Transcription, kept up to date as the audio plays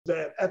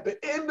that at the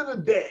end of the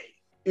day,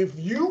 if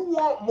you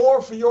want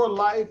more for your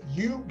life,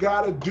 you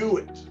gotta do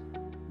it.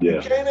 You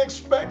Yeah. can't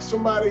expect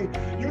somebody,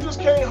 you just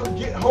can't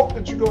hope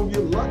that you're gonna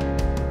get lucky.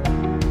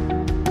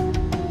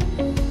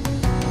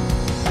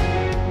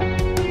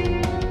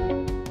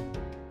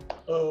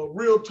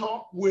 Real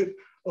talk with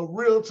a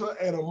realtor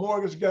and a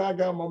mortgage guy. I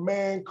got my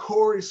man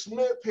Corey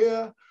Smith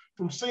here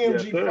from Yes,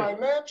 CMG sir.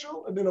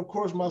 Financial, and then of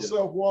course Yes.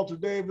 myself, Walter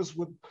Davis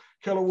with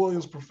Keller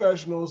Williams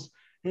Professionals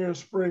here in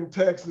Spring,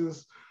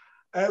 Texas.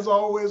 As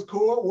always,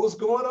 Corey, what's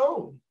going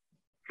on?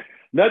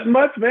 Nothing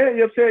much, man.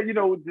 You know what I'm saying? You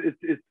know,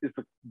 it's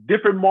a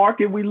different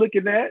market we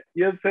looking at.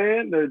 You know what I'm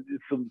saying? There's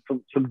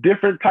some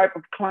different type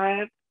of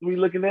clients we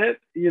looking at.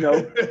 You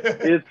know,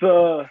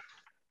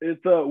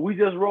 it's we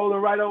just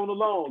rolling right on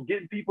along,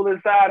 getting people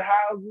inside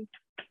houses,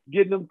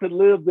 getting them to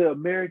live the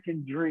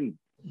American dream.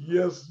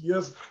 Yes,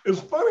 yes. It's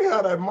funny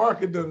how that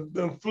market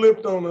done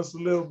flipped on us a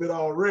little bit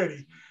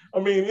already. I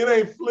mean, it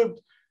ain't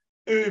flipped.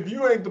 If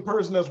you ain't the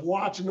person that's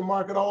watching the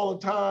market all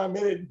the time,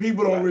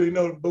 people don't really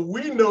know. But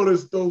we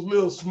notice those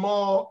little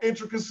small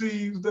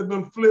intricacies that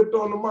been flipped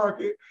on the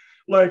market,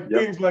 like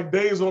things like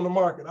days on the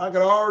market. I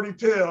can already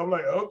tell. I'm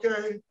like,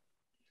 okay,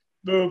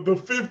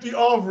 the 50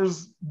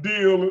 offers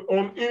deal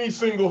on any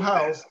single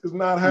house is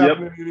not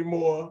happening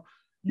anymore.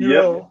 You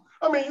know,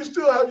 I mean, you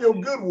still have your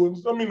good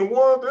ones. I mean,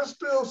 there's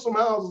still some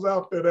houses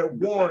out there that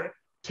warrant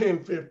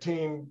 10,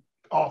 15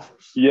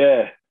 offers.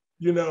 Yeah.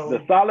 You know,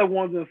 the solid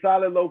ones in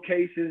solid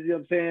locations, you know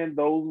what I'm saying?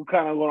 Those are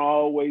kind of going to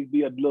always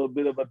be a little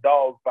bit of a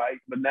dog fight.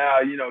 But now,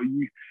 you know,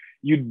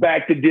 you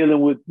back to dealing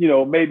with, you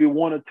know, maybe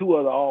one or two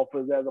other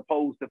offers as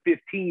opposed to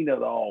 15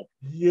 other offers.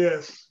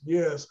 Yes,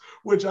 yes.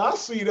 Which I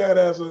see that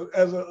as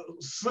a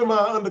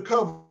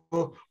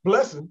semi-undercover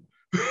blessing.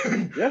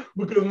 Yeah.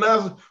 Because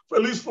now,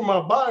 at least for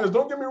my buyers,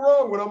 don't get me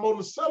wrong, when I'm on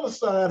the seller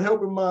side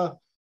helping my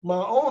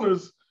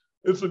owners,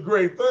 it's a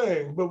great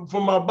thing. But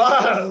for my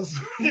buyers,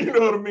 you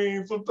know what I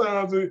mean?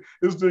 Sometimes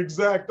it's the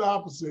exact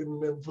opposite.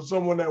 And then for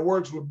someone that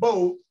works with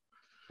both,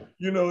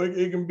 you know,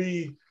 it can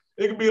be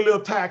a little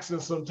taxing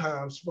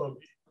sometimes for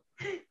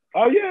me.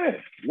 Oh yeah,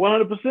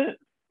 100%.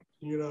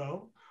 You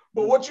know,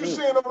 but what you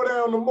seeing over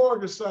there on the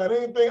mortgage side?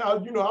 Anything?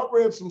 I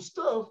read some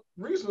stuff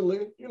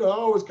recently. You know, I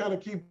always kind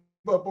of keep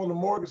up on the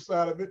mortgage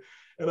side of it,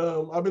 and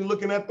I've been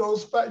looking at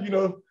those.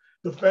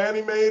 The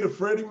Fannie Mae, the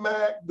Freddie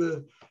Mac,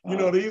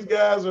 these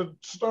guys are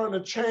starting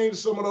to change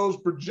some of those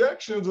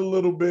projections a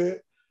little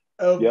bit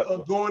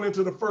of going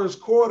into the first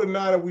quarter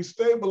now that we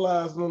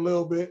stabilizing a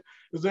little bit.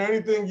 Is there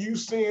anything you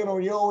seeing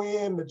on your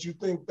end that you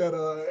think that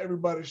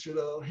everybody should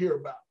hear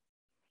about?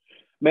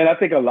 Man, I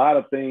think a lot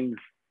of things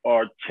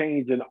are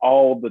changing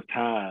all the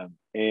time.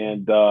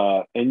 And you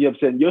know what I'm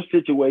saying? Your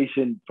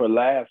situation for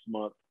last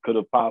month could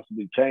have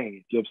possibly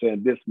changed, you know what I'm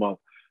saying, this month,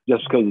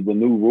 just because of the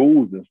new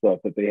rules and stuff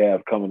that they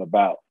have coming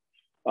about.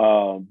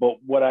 But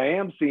what I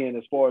am seeing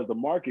as far as the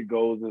market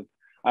goes is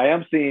I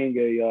am seeing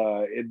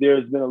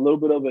there's been a little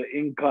bit of an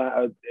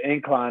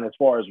incline as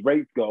far as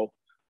rates go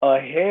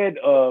ahead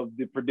of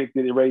the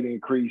predicted rate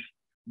increase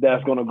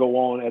that's going to go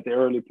on at the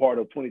early part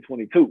of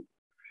 2022.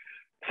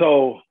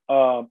 So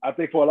I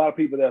think for a lot of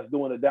people that's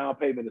doing a down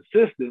payment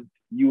assistance,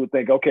 you would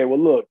think, okay, well,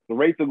 look, the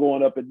rates are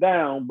going up and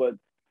down, but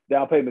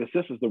down payment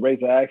assistance, the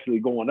rates are actually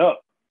going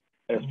up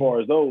as far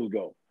as those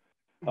go,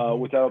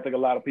 which I don't think a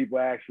lot of people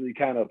actually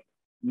kind of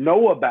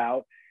know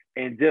about,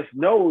 and just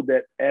know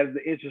that as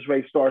the interest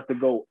rate starts to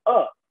go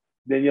up,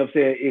 then, you know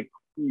what I'm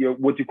saying,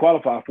 what you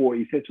qualify for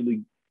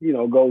essentially, you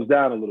know, goes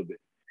down a little bit.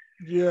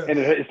 Yeah. And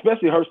it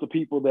especially hurts the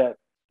people that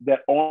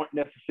aren't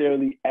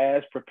necessarily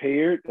as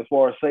prepared as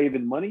far as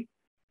saving money,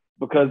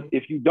 because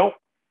if you don't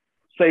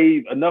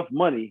save enough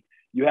money,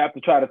 you have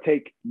to try to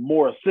take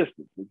more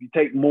assistance. If you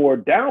take more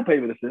down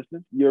payment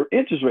assistance, your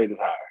interest rate is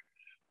higher,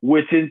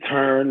 which in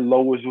turn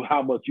lowers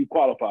how much you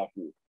qualify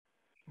for.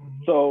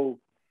 So,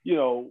 you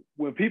know,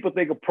 when people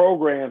think of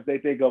programs, they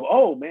think of,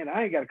 oh man,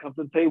 I ain't got to come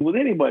to the table with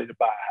any money to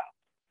buy a house.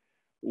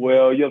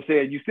 Well, you know what I'm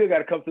saying? You still got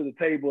to come to the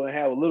table and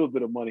have a little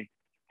bit of money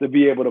to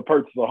be able to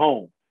purchase a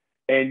home.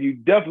 And you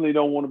definitely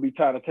don't want to be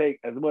trying to take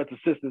as much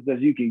assistance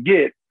as you can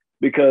get,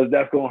 because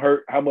that's going to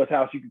hurt how much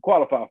house you can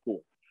qualify for.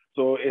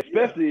 So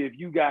especially if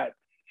you got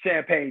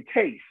champagne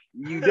taste,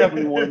 you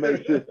definitely want to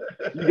make sure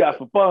you got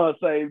some funds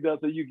saved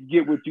up so you can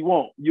get what you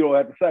want. You don't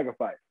have to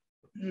sacrifice.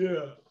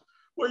 Yeah.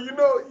 Well,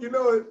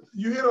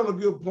 you hit on a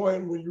good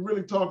point when you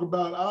really talk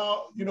about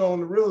on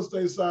the real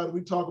estate side,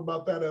 we talk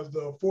about that as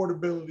the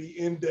affordability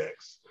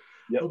index.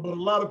 But a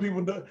lot of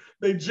people,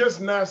 they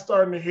just not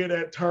starting to hear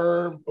that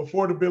term,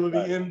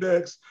 affordability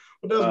index.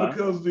 But that's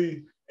because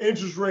the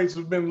interest rates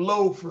have been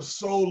low for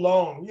so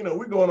long. You know,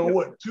 we're going on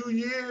what, 2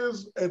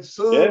 years at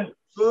sub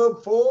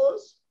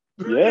fours?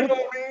 You know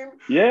what I mean?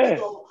 Yeah.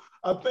 So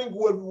I think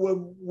what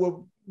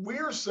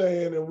we're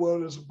saying and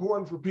what is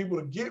important for people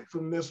to get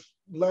from this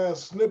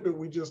last snippet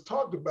we just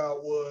talked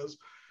about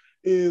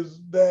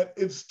is that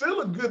it's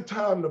still a good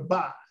time to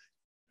buy.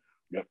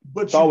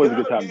 But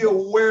you got to be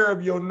aware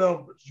of your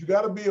numbers. You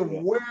got to be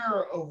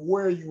aware of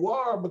where you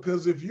are,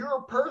 because if you're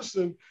a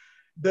person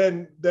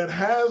that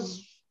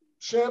has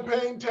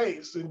champagne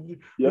taste and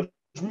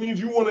means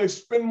you want to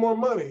spend more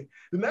money.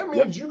 Then that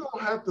means you're going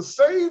to have to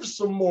save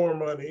some more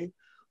money,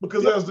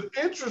 because as the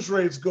interest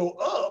rates go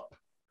up,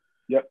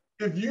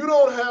 if you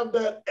don't have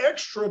that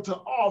extra to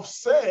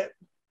offset,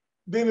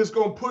 then it's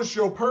going to push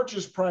your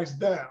purchase price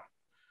down.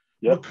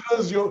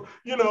 Because and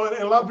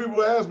a lot of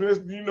people ask me this,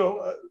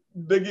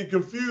 they get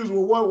confused.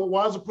 Well,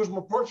 why does it push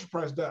my purchase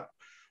price down?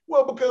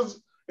 Well,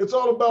 because it's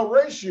all about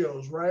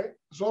ratios, right?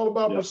 It's all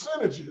about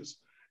percentages.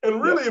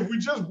 And really, if we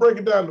just break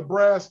it down to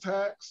brass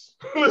tacks,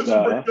 let's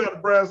just break it down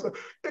to brass tacks,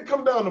 it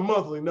comes down to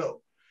monthly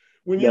note.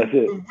 When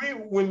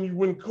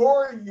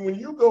Corey, when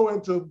you go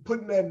into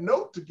putting that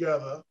note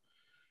together,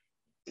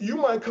 you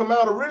might come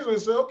out originally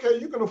and say, okay,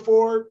 you can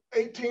afford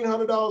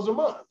 $1,800 a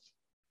month,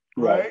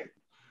 right?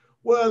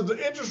 Well, as the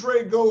interest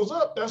rate goes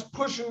up, that's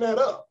pushing that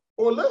up.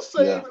 Or let's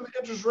say even the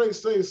interest rate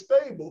stays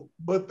stable,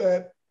 but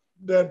that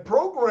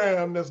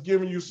program that's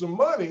giving you some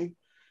money,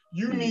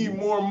 you need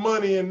more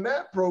money in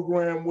that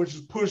program,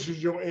 which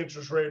pushes your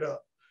interest rate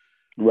up.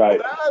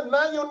 Right.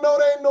 Now your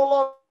note ain't no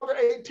longer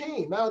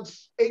 18. Now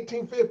it's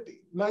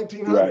 1850,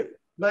 1900,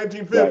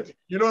 1950. Right.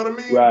 You know what I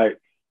mean? Right.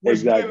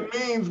 Which then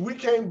means we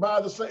can't buy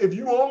the same. If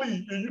you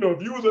only,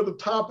 if you was at the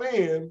top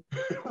end,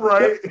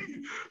 right,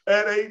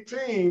 at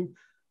 18,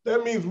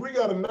 that means we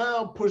got to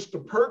now push the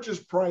purchase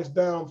price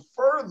down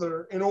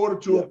further in order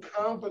to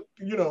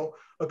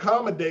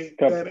accommodate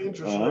that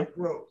interest rate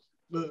growth.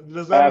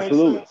 Does that make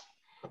sense?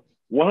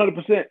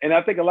 100%. And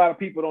I think a lot of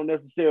people don't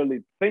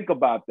necessarily think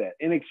about that.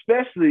 And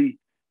especially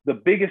the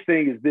biggest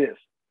thing is this: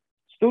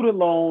 student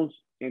loans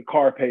and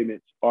car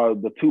payments are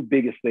the two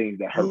biggest things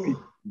that hurt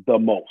people the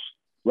most.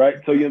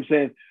 Right. So, you know what I'm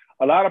saying?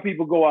 A lot of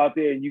people go out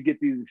there and you get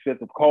these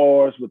expensive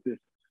cars with this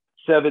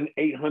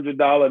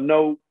 $700-800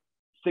 note,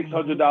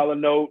 $600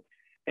 note.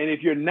 And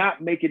if you're not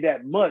making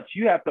that much,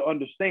 you have to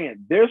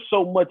understand there's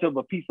so much of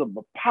a piece of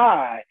the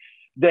pie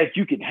that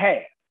you can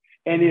have.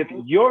 And if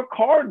your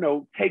car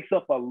note takes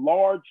up a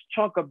large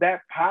chunk of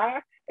that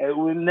pie, and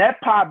when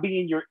that pie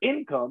being your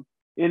income,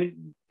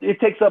 and it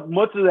takes up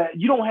much of that,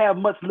 you don't have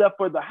much left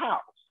for the house.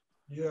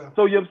 Yeah.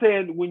 So, you know what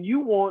I'm saying? When you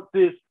want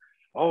this,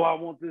 I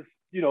want this,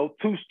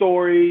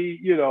 2-story,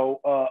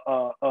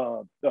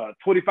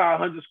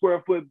 2,500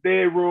 square foot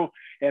bedroom,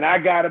 and I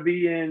gotta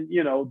be in,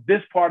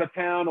 this part of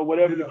town or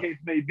whatever the case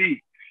may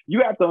be.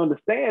 You have to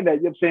understand that,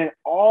 you know what I'm saying,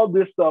 all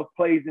this stuff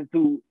plays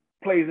into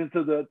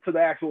the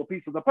actual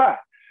piece of the pie.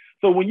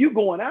 So when you're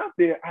going out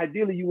there,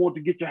 ideally you want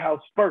to get your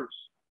house first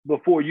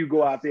before you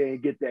go out there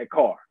and get that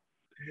car.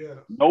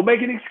 Yeah. Don't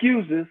make any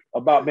excuses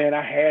about, man,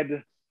 I had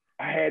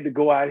to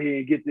go out here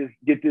and get this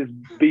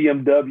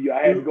BMW.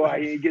 I had to go out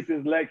here and get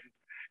this Lexus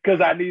because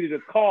I needed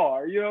a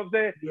car. You know what I'm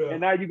saying? Yeah.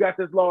 And now you got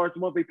this large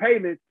monthly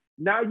payment.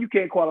 Now you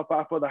can't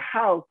qualify for the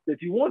house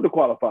that you wanted to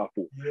qualify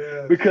for.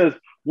 Yes. Because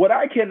what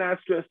I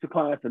cannot stress to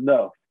clients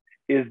enough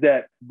is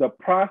that the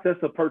process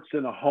of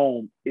purchasing a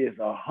home is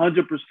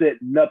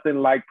 100% nothing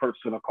like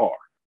purchasing a car.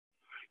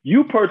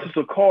 You purchase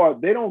a car,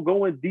 they don't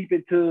go in deep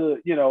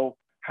into,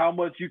 how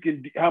much you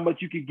can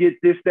get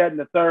this, that, and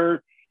the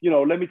third.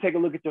 Let me take a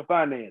look at your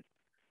finance.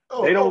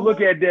 They don't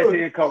look at that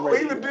income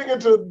rate. Even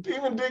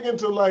dig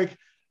into like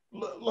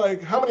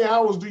how many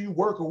hours do you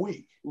work a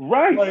week?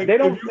 Right. Like they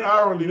don't. If you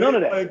hourly, none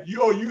of that. Like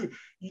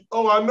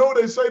I know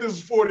they say this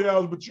is 40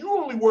 hours, but you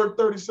only work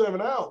 37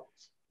 hours.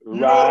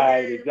 Right.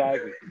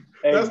 Exactly.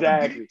 That's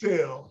the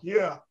detail.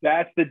 Yeah.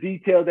 That's the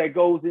detail that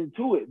goes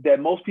into it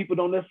that most people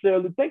don't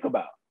necessarily think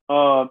about.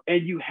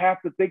 And you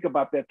have to think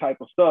about that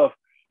type of stuff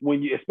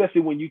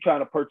especially when you're trying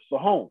to purchase a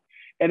home.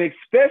 And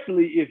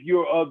especially if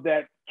you're of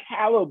that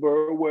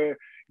caliber where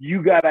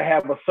you got to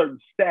have a certain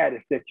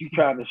status that you're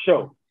trying to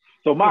show.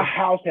 So my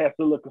house has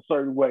to look a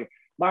certain way.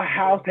 My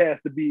house has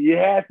to be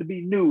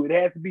new. It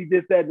has to be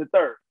this, that, and the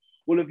third.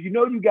 Well, if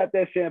you got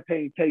that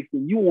champagne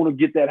tasting, you want to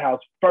get that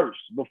house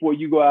first before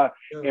you go out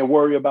and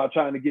worry about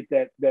trying to get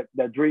that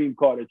dream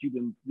car that you've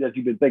been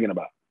thinking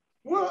about.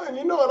 Well, and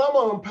you know what? I'm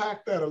going to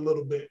unpack that a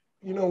little bit.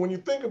 When you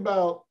think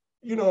about,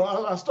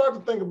 I start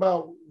to think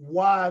about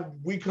why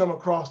we come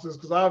across this,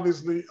 because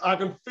obviously I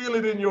can feel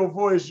it in your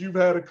voice. You've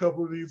had a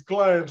couple of these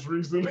clients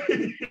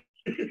recently.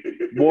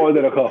 More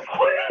than a couple.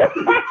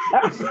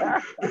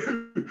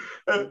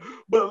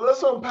 But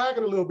let's unpack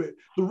it a little bit.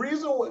 The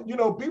reason,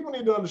 people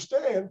need to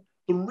understand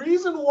the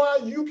reason why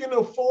you can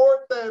afford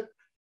that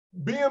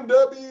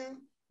BMW,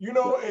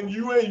 and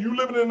you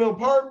living in an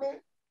apartment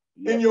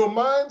in your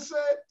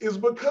mindset is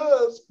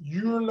because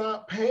you're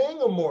not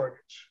paying a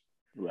mortgage.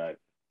 Right.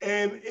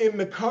 And in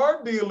the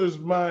car dealer's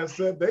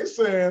mindset, they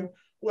saying,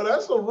 well,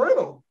 that's a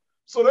rental.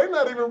 So they're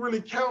not even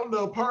really counting the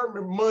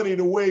apartment money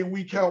the way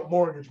we count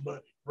mortgage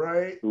money,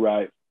 right?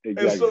 Right.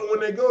 Exactly. And so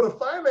when they go to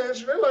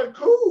finance, they're like,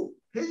 cool,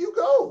 here you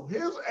go.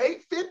 Here's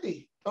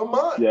 $850 a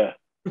month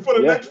for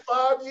the next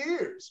 5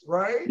 years,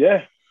 right?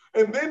 Yeah.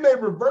 And then they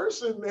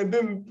reverse it, and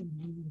then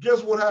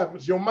guess what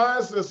happens? Your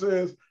mindset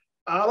says,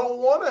 I don't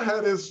want to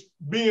have this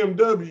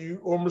BMW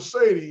or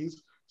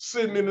Mercedes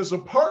sitting in this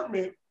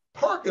apartment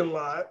parking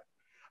lot.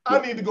 I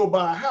need to go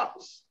buy a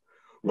house.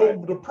 Right.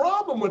 But the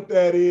problem with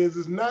that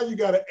is now you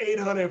got an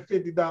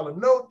 $850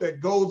 note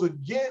that goes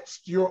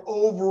against your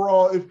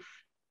overall.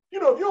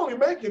 if you're only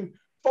making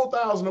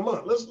 $4,000 a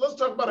month, let's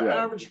talk about an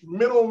average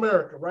middle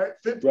America, right?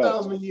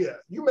 $50,000 a year.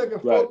 You making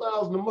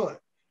 $4,000 a month.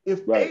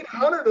 If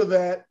 800 of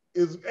that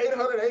is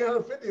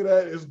 850 of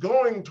that is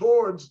going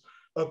towards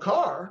a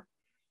car,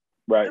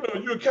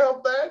 you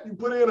account that, you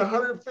put in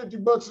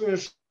 $150 in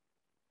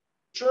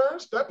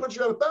insurance, that puts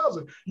you at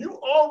 1,000. You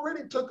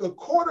already took a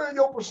quarter of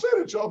your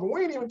percentage off, and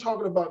we ain't even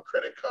talking about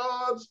credit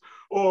cards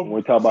or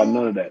we talk about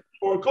none of that.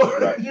 Or you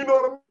know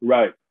what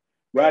I mean?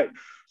 Right.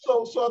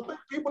 So I think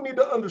people need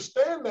to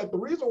understand that the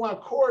reason why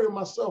Corey and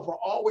myself are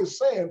always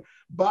saying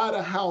buy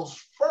the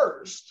house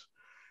first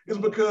is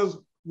because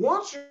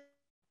once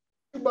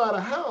you buy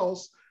the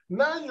house,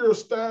 now you're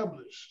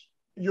established.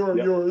 Your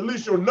at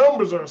least your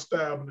numbers are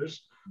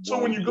established.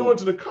 So when you go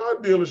into the car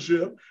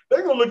dealership,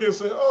 they're gonna look and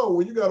say, "Oh,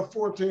 well, you got a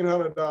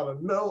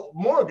 $1,400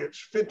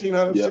 mortgage,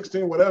 $1,500,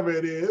 $1,600, whatever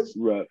it is."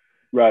 Right.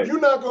 You're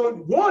not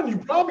gonna you're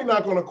probably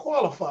not gonna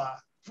qualify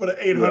for the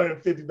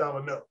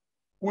 $850 note,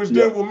 which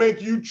then will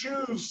make you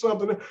choose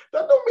something. That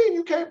don't mean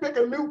you can't pick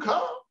a new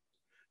car.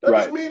 That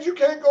just means you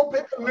can't go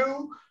pick a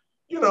new,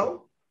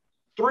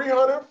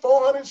 300,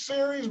 400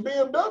 series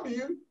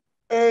BMW.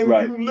 And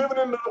you living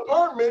in the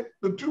apartment,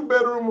 the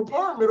 2-bedroom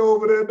apartment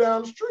over there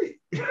down the street.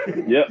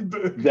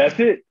 That's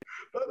it.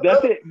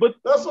 But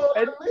that's all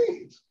it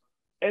means.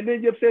 And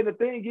then you're saying the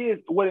thing is,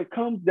 what it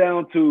comes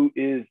down to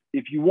is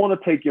if you want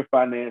to take your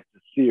finances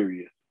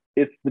serious,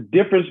 it's the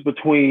difference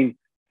between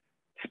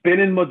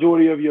spending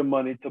majority of your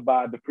money to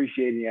buy a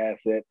depreciating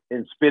asset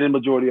and spending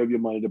majority of your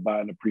money to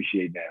buy an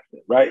appreciating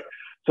asset, right? Yeah.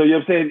 So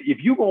you're saying if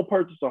you're going to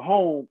purchase a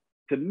home,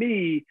 to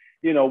me,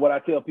 what I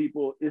tell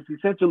people is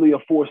essentially a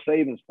forced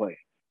savings plan,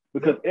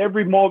 because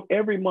every month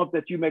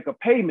that you make a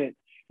payment,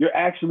 you're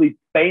actually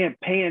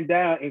paying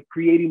down and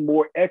creating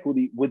more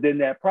equity within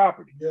that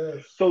property.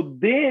 Yes. So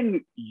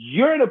then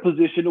you're in a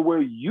position to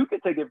where you can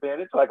take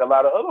advantage, like a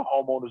lot of other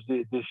homeowners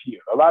did this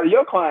year. A lot of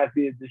your clients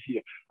did this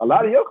year. A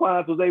lot of your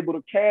clients was able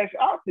to cash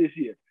out this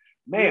year.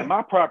 Man,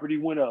 my property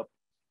went up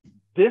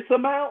this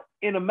amount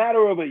in a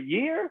matter of a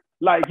year.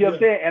 Like, you know what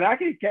I'm saying? And I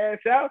can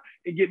cash out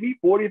and get me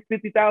 $40,000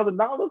 to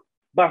 $50,000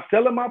 by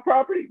selling my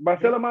property, by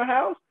selling my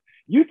house.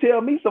 You tell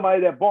me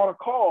somebody that bought a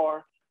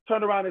car,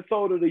 turned around and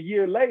sold it a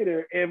year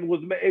later and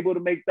was able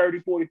to make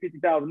 $30,000, $40,000,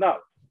 $50,000.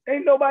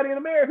 Ain't nobody in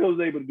America was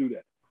able to do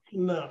that.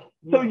 No.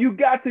 So you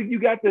got to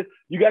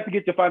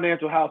get your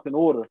financial house in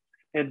order.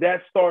 And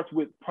that starts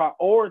with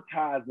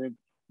prioritizing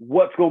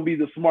what's going to be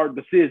the smart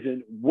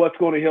decision, what's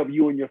going to help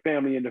you and your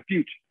family in the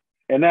future.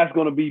 And that's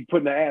going to be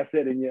putting an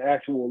asset in your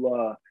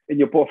actual, in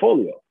your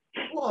portfolio.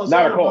 Well,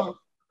 not a car.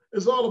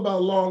 It's all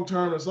about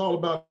long-term. It's all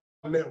about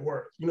net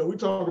worth. We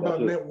talk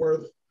about net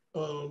worth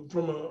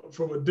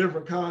from a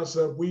different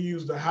concept. We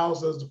use the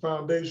house as the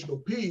foundational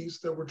piece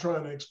that we're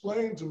trying to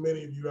explain to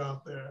many of you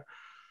out there.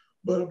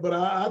 But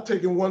I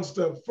take it one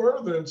step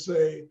further and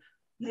say,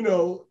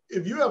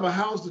 if you have a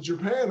house that you're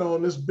paying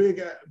on, this big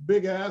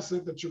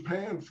asset that you're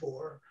paying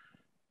for,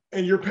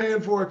 and you're paying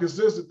for it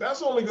consistent,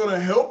 that's only going to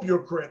help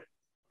your credit.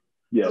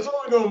 Yes.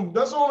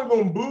 That's only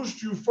going to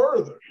boost you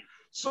further.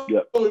 So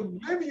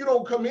maybe you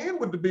don't come in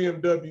with the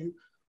BMW,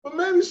 but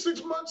maybe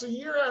 6 months, a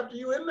year after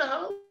you in the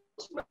house,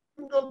 maybe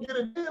you can go get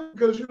it in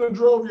because you done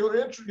drove your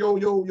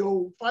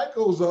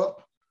FICOs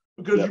up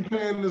because you're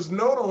paying this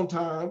note on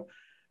time.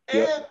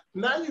 And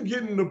now you're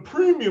getting the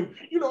premium.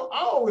 I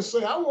always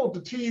say I want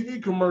the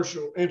TV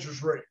commercial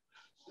interest rate.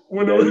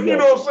 When what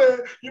I'm saying?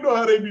 You know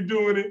how they be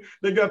doing it.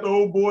 They got the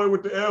old boy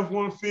with the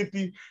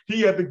F-150.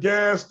 He at the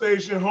gas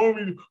station,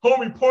 homie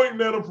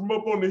pointing at him from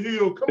up on the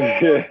hill. Come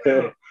on up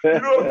there. You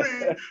know what I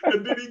mean?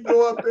 And then he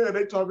go up there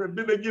and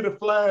then they get a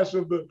flash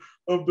of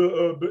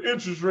the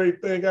interest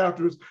rate thing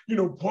afterwards,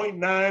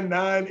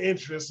 0.99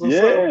 interest or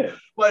something.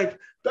 Like,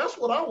 that's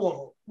what I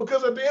want.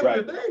 Because at the end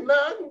of the day, now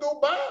I can go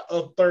buy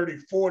a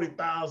 $30,000,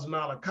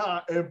 $40,000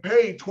 car and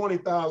pay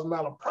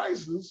 $20,000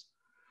 prices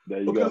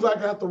because I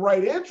got the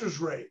right interest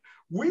rate.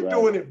 We're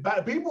doing it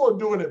back. People are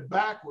doing it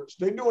backwards.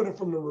 They're doing it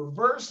from the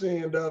reverse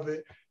end of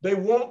it. They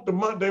want the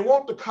money, they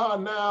want the car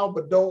now,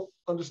 but don't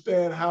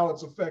understand how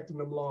it's affecting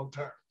them long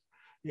term.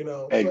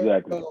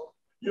 Exactly. So,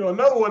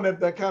 another one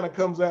that kind of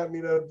comes at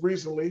me that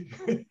recently,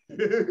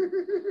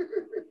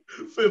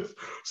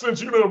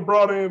 since you done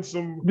brought in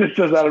some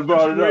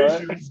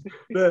situations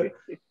that,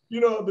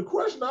 the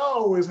question I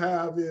always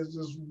have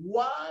is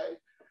why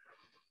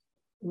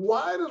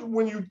does,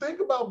 when you think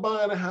about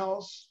buying a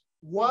house,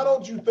 why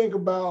don't you think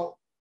about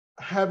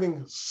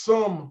having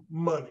some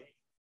money?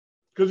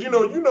 Because,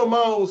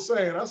 my old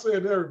saying, I say it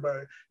to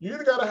everybody, you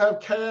either got to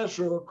have cash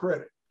or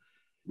credit.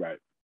 Right.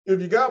 If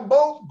you got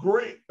both,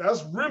 great.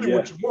 That's really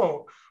what you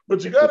want.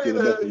 But you got to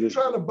either, you're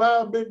trying to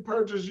buy a big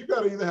purchase, you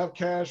got to either have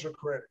cash or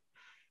credit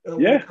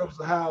when it comes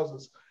to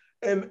houses.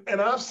 And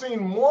I've seen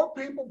more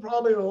people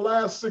probably in the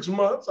last 6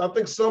 months. I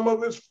think some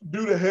of it's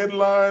due to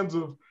headlines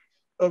of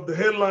the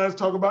headlines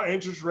talk about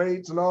interest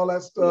rates and all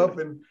that stuff.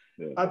 And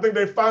I think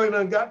they finally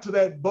done got to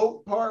that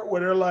boat part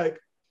where they're like,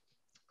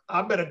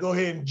 I better go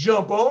ahead and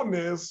jump on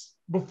this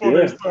before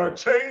they start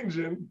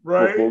changing,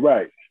 right?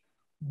 Right.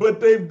 but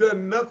they've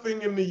done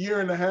nothing in the year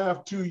and a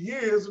half, 2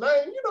 years. And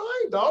I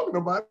ain't dogging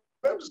nobody.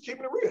 I'm just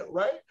keeping it real,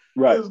 right?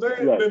 Right. Is they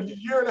Right. the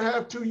year and a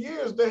half, 2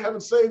 years, they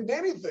haven't saved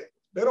anything.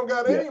 They don't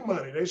got any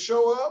money. They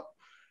show up,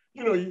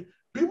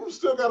 people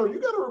still you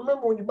got to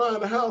remember when you're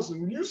buying a house,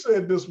 and you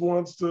said this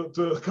once to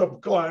a couple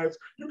clients,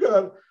 you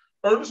got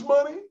earnest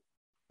money.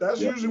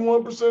 That's usually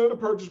 1% of the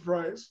purchase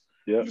price.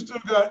 You still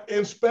got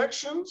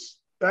inspections.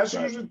 That's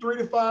usually $300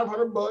 to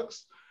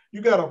 $500.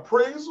 You got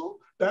appraisal.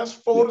 That's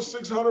 $400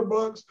 to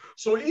 $600.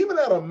 So even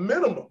at a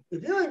minimum,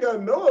 if you ain't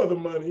got no other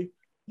money,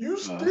 you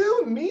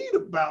still need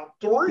about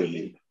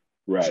 $300.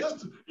 Right.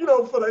 Just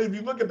if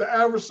you look at the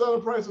average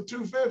selling price of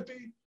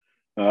 $250,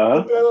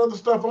 put that other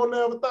stuff on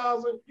there of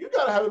 $1,000, you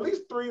got to have at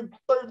least $3,000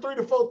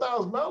 to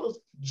 $4,000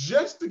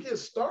 just to get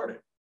started.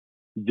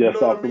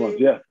 Just off the month,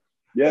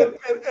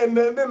 And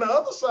then the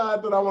other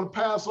side that I want to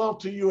pass off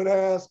to you and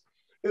ask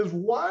is,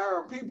 why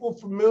are people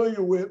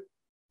familiar with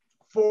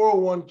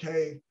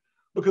 401k?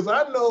 Because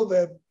I know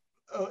that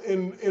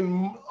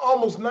in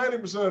almost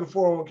 90% of the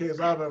 401ks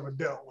I've ever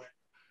dealt with,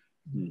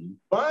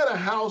 buying a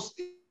house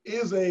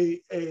is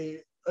a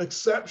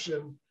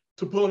exception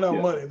to pulling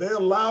out money. They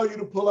allow you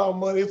to pull out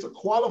money. It's a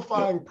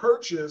qualifying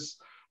purchase,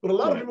 but a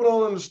lot of people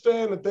don't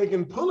understand that they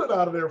can pull it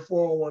out of their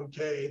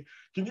 401k.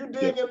 Can you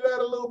dig into that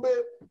a little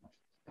bit?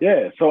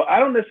 Yeah. So I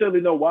don't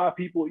necessarily know why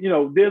people,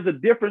 there's a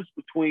difference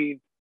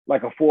between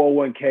like a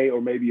 401k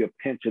or maybe a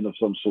pension of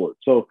some sort.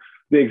 So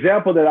the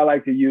example that I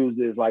like to use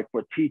is like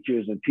for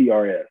teachers and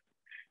TRS.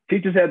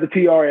 Teachers have the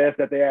TRS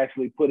that they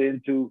actually put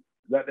into,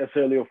 not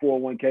necessarily a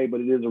 401k,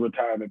 but it is a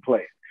retirement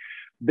plan.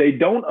 They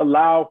don't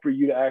allow for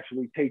you to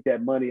actually take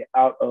that money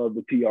out of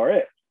the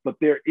TRS, but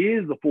there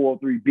is a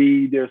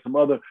 403b. There's some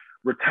other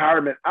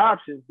retirement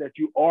options that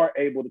you are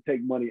able to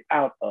take money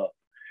out of.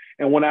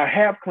 And when I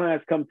have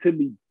clients come to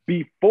me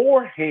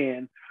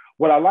beforehand,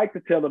 what I like to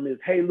tell them is,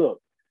 hey, look,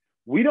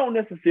 we don't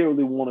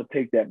necessarily want to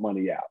take that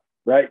money out,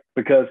 right?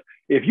 Because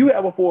if you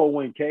have a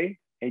 401k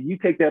and you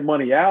take that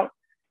money out,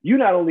 you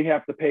not only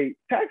have to pay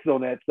taxes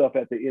on that stuff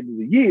at the end of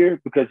the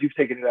year because you've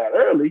taken it out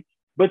early,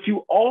 but you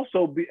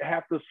also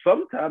have to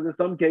sometimes, in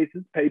some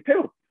cases, pay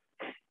penalties.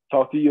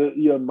 Talk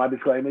to my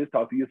disclaimer is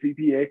talk to your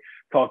CPA,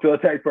 talk to a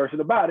tax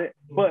person about it,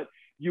 but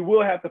you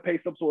will have to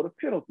pay some sort of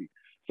penalty.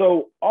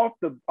 So off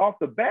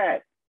the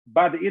bat,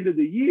 by the end of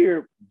the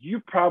year,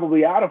 you're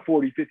probably out of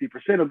 40,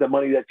 50% of the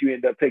money that you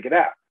end up taking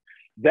out.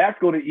 That's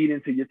going to eat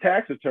into your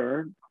tax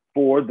return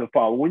for the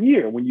following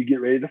year when you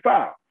get ready to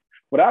file.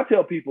 What I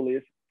tell people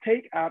is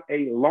take out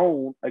a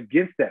loan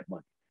against that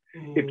money.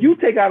 If you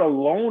take out a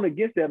loan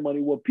against that money,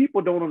 what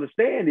people don't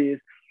understand is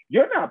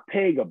you're not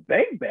paying a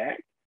bank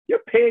back, you're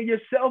paying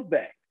yourself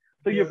back.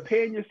 So you're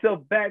paying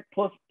yourself back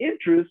plus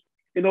interest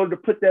in order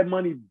to put that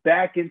money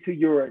back into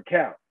your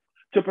account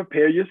to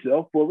prepare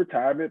yourself for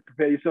retirement,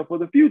 prepare yourself for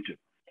the future.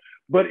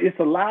 But it's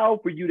allowed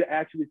for you to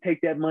actually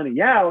take that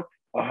money out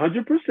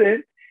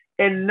 100%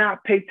 and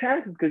not pay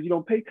taxes because you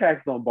don't pay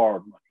taxes on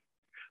borrowed money.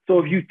 So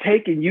if you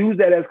take and use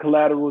that as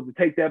collateral to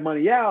take that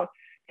money out,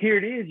 here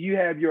it is, you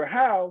have your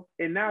house,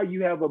 and now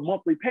you have a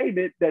monthly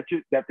payment that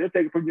they're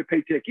taking from your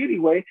paycheck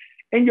anyway,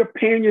 and you're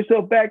paying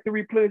yourself back to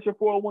replenish your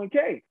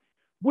 401k,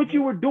 which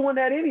you were doing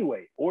that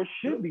anyway, or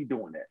should be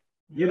doing that,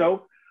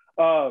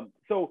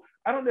 So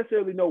I don't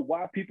necessarily know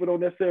why people don't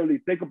necessarily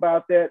think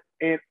about that.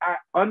 And I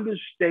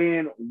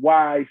understand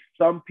why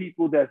some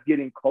people that's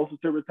getting closer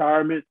to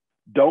retirement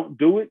don't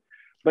do it.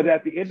 But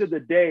at the end of the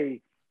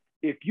day,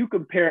 if you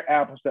compare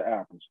apples to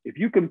apples, if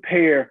you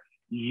compare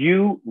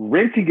you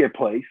renting a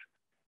place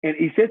and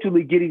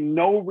essentially getting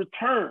no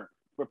return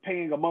for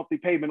paying a monthly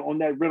payment on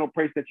that rental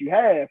price that you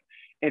have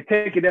and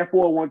taking that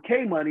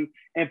 401k money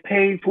and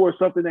paying towards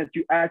something that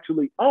you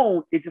actually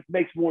own, it just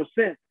makes more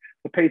sense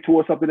to pay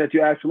towards something that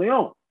you actually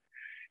own.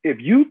 If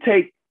you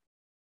take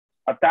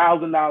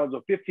 $1,000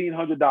 or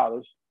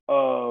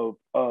 $1,500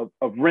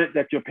 of rent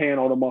that you're paying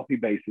on a monthly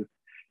basis,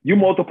 you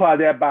multiply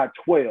that by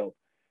 12,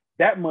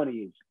 that money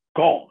is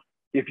gone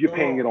if you're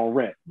paying it on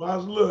rent.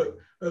 Look,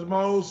 as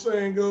my old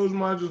saying goes,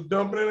 might just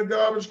dump it in a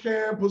garbage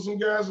can, put some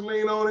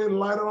gasoline on it, and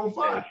light it on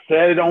fire.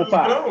 Set it on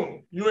fire.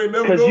 Gone. You ain't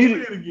never gonna see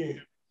it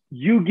again.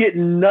 You get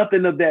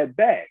nothing of that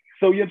back.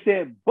 So you know what I'm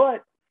saying?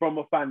 But from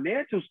a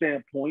financial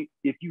standpoint,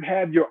 if you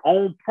have your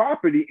own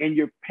property and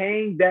you're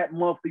paying that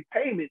monthly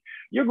payment,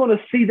 you're going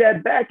to see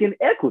that back in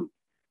equity.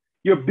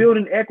 You're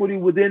building equity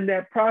within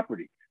that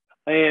property.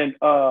 And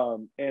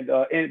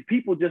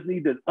people just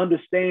need to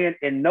understand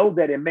and know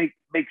that and make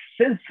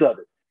sense of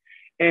it.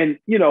 And,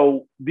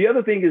 the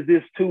other thing is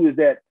this too, is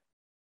that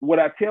what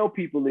I tell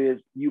people is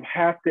you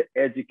have to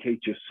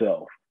educate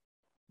yourself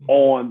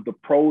on the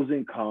pros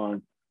and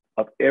cons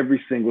of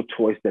every single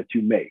choice that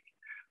you make.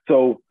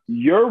 So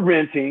you're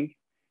renting,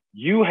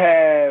 you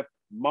have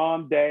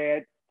mom,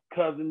 dad,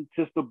 cousin,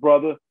 sister,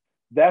 brother.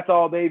 That's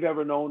all they've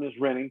ever known is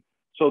renting.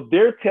 So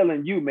they're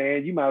telling you,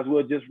 man, you might as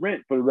well just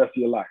rent for the rest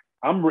of your life.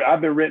 I've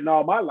been renting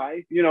all my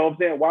life. You know what I'm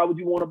saying? Why would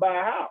you want to buy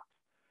a house?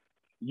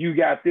 You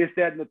got this,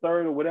 that, and the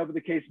third, or whatever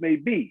the case may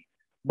be.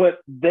 But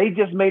they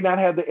just may not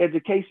have the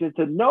education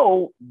to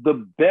know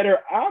the better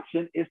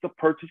option is to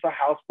purchase a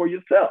house for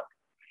yourself.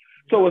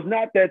 So it's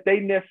not that they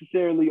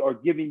necessarily are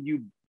giving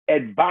you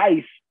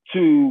advice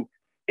to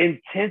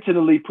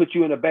intentionally put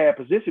you in a bad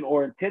position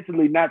or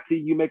intentionally not see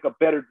you make a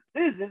better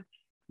decision.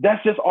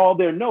 That's just all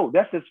they know.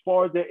 That's as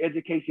far as their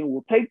education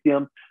will take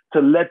them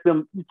to let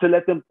them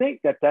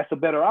think that that's a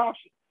better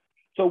option.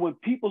 So when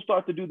people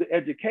start to do the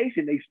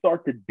education, they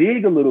start to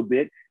dig a little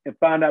bit and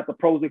find out the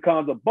pros and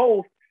cons of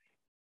both.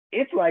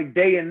 It's like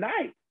day and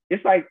night.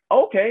 It's like,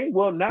 okay,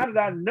 well, now that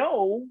I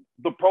know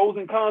the pros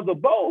and cons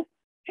of both,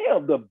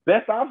 hell, the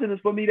best option is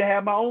for me to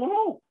have my own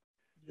home.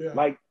 Yeah.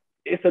 Like,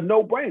 it's a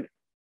no-brainer.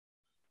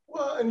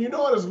 Well, and you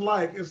know what it's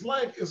like? It's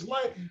like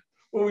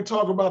when we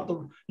talk about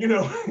the,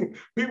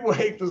 people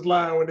hate this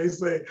line when they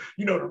say,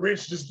 the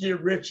rich just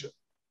get richer.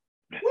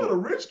 Well, the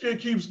rich kid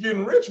keeps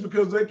getting rich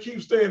because they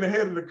keep staying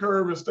ahead of the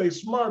curve and stay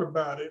smart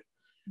about it.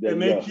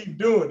 And they keep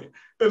doing it.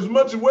 As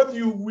much as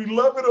whether we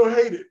love it or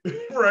hate it,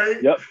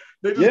 right? Yep.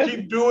 They just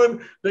keep doing,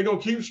 they're going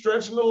to keep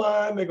stretching the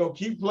line. They're going to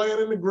keep playing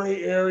in the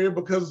gray area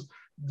because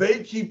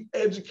they keep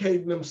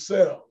educating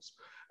themselves.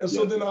 And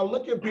so then I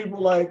look at people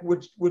like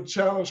with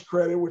challenge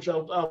credit, which I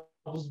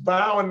was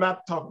vowing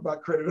not to talk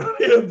about credit on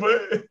here,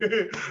 but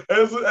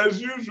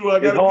as usual, I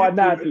got it's hard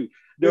not to.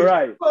 You're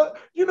right. But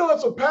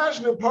it's a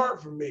passionate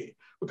part for me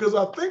because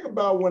I think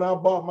about when I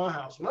bought my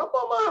house. When I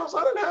bought my house,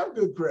 I didn't have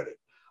good credit.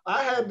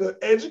 I had to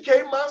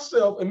educate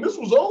myself, and this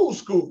was old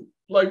school.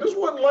 Like, this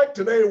wasn't like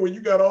today where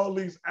you got all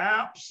these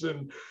apps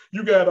and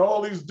you got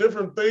all these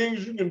different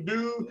things you can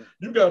do.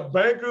 You got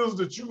bankers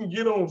that you can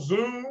get on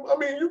Zoom. I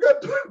mean, you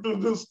got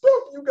the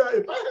stuff you got.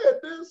 If I had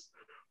this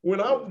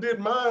when I did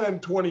mine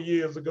 20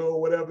 years ago,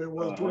 whatever it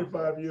was,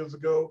 25 years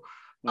ago,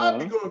 I'd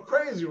be going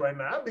crazy right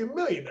now. I'd be a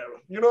millionaire.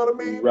 You know what I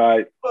mean?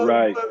 Right,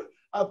 right. But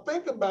I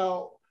think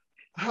about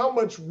how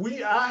much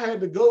I had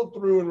to go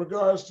through in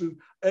regards to,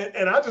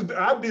 and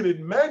I did it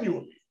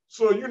manually.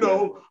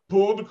 So,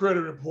 pull the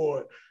credit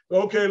report.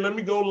 Okay, let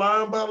me go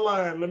line by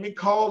line. Let me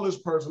call this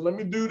person. Let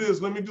me do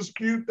this. Let me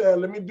dispute that.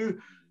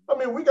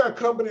 We got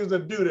companies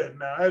that do that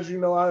now. As you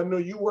know, I know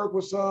you work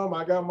with some.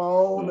 I got my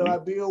own that I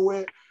deal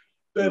with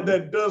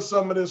that does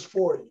some of this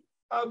for you.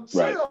 I'd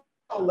say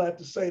all that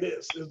to say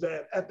this is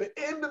that at the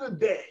end of the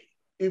day,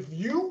 if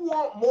you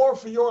want more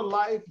for your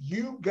life,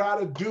 you got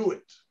to do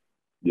it.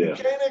 Yeah. You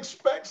can't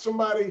expect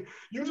somebody,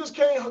 you just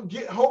can't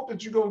hope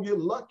that you're going to get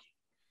lucky.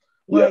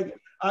 Like,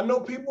 I know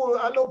people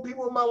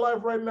in my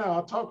life right now,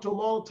 I talk to them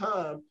all the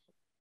time,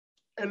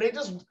 and they're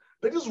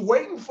just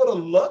waiting for the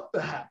luck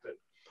to happen.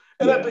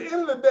 And at the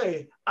end of the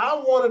day, I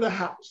wanted a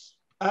house.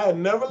 I had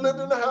never lived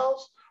in a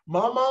house.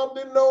 My mom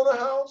didn't own a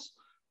house.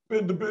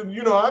 I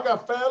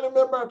got family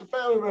member after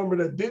family member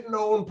that didn't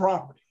own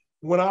property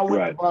when I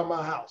went to buy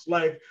my house.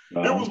 Like,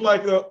 it was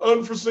like an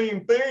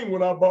unforeseen thing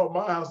when I bought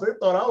my house. They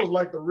thought I was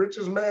like the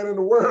richest man in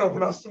the world.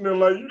 When I was sitting there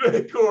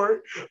like, Corey,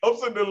 I'm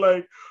sitting there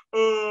like,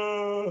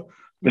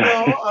 no,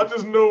 I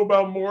just know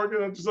about mortgage.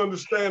 I just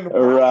understand the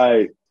process.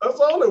 Right. That's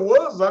all it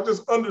was. I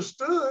just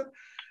understood.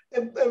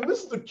 And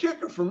this is the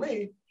kicker for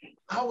me.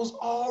 I was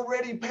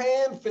already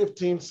paying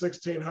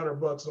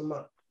 $1,500-$1,600 a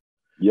month.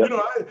 Yep.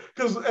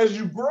 Because as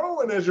you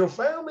grow and as your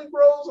family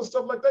grows and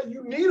stuff like that,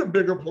 you need a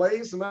bigger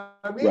place. And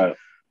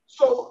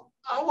so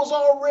I was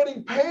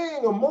already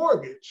paying a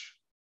mortgage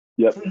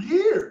for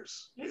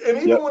years. And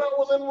even when I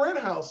was in rent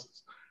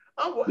houses,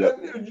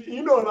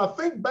 and I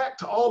think back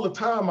to all the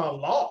time I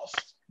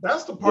lost.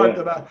 That's the part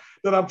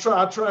that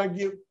I try and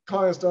get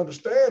clients to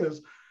understand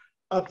is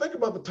I think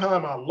about the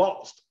time I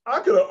lost.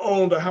 I could have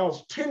owned a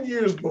house 10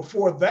 years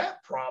before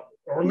that problem,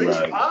 or at least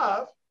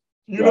 5.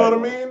 You know what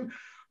I mean?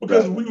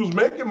 Because we was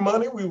making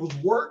money, we was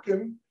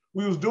working,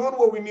 we was doing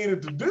what we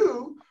needed to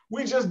do.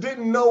 We just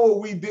didn't know what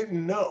we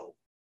didn't know.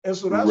 And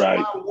so that's why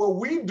what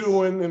we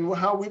doing and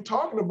how we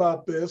talking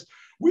about this,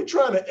 we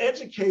trying to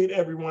educate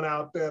everyone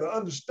out there to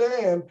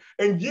understand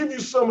and give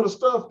you some of the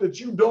stuff that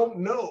you don't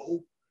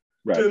know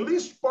to at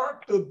least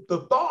spark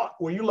the thought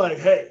where you're like,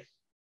 hey,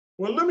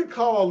 well, let me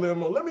call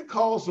them or let me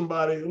call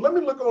somebody. Let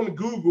me look on the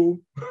Google.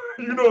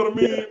 You know what I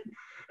mean?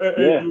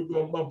 Hey,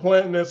 Google, I'm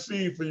planting that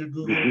seed for you,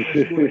 Google. You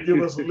want to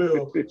give us a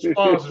little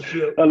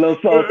sponsorship. A little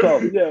salt,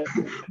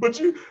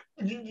 But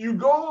you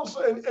go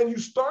on and you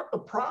start the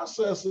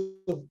process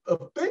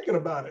of thinking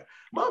about it.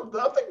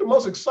 I think the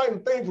most exciting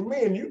thing for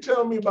me, and you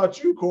tell me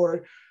about you,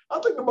 Corey, I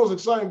think the most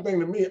exciting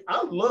thing to me,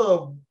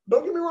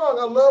 don't get me wrong,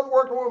 I love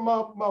working with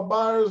my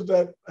buyers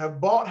that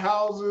have bought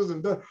houses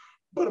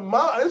but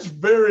it's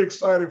very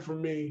exciting for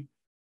me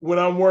when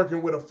I'm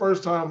working with a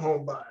first-time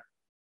home buyer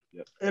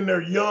and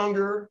they're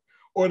younger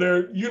or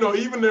they're,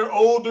 even they're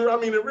older. I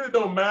mean, it really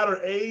don't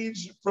matter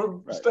age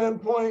from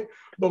standpoint,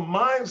 but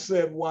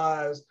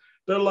mindset-wise,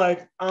 they're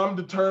like, I'm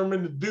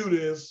determined to do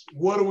this.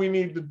 What do we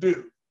need to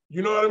do?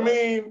 You know what I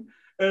mean?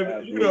 And,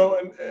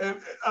 and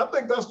I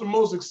think that's the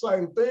most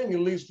exciting thing, at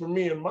least for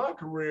me in my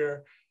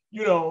career.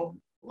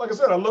 Like I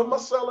said, I love my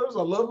sellers.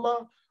 I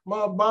love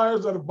my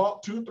buyers that have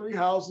bought 2-3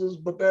 houses,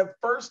 but that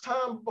first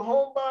time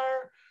home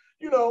buyer,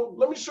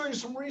 let me show you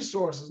some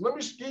resources. Let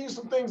me give you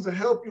some things to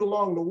help you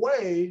along the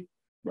way.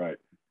 Right.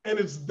 And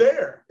it's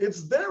there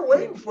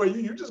waiting for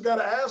you. You just got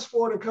to ask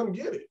for it and come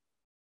get it.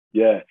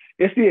 Yeah,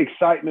 it's the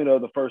excitement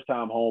of the first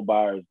time home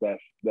buyers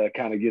that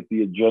kind of get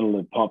the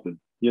adrenaline pumping.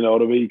 You know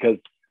what I mean? Because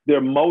they're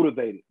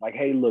motivated. Like,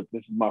 hey, look,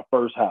 this is my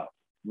first house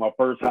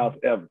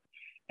ever,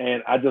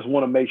 and I just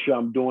want to make sure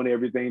I'm doing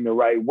everything the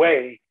right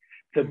way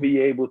to be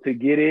able to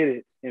get in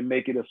it and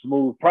make it a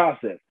smooth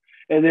process.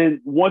 And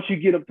then once you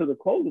get up to the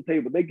closing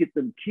table, they get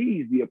them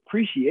keys, the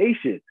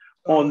appreciation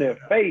on their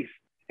face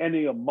and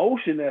the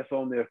emotion that's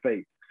on their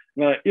face.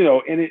 You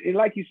know, and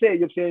like you said,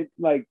 you're saying,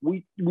 like,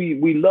 we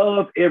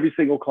love every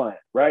single client,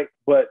 right?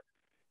 But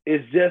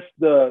it's just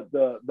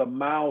the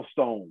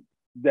milestone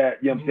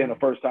that, you know what I'm saying, a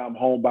first time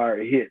home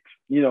buyer hits,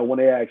 you know, when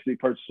they actually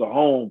purchase a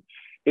home,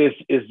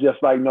 it's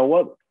just like no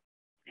other.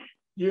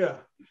 Yeah.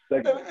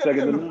 And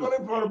the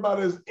funny part about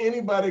it is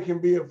anybody can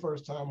be a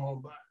first time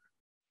home buyer.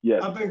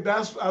 Yes. I think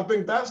that's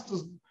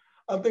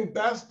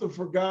the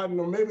forgotten,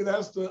 or maybe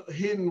that's the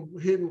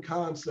hidden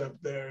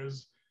concept there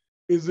is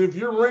if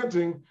you're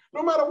renting,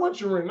 no matter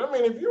what you're renting. I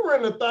mean, if you're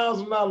renting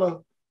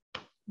 $1,000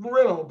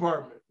 rental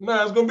apartment,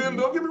 now it's gonna be,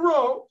 don't get me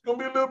wrong, it's gonna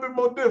be a little bit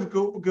more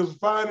difficult because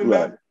finding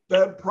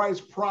that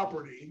price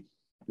property,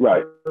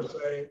 right? Per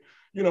se,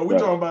 you know, we're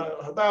talking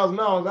about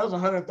 $1,000. That's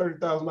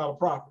 $130,000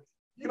 property.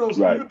 You know,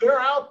 so they're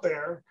out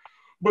there,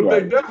 but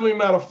they definitely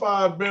not a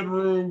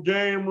 5-bedroom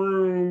game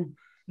room.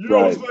 You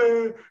know what I'm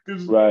saying?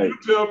 Because you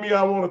tell me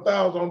I want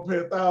 $1,000, I'm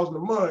gonna pay $1,000 a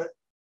month.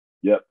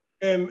 Yep.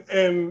 And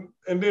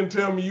then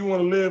tell me you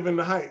want to live in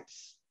the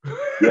Heights.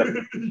 Yep.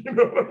 You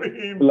know what I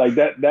mean? Like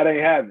that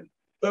ain't happening.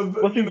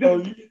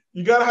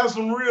 You got to have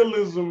some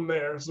realism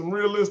there, some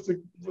realistic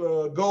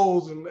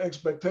goals and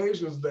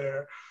expectations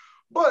there.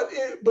 But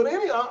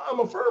I'm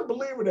a firm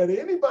believer that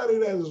anybody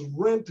that is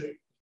renting,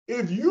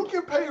 if you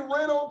can pay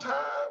rent on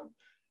time,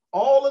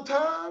 all the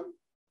time,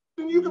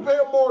 then you can pay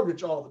a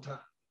mortgage all the time.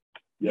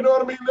 You know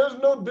what I mean? There's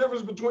no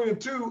difference between the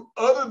two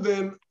other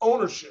than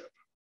ownership.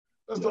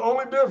 That's the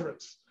only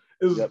difference.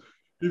 Is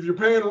if you're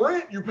paying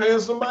rent, you're paying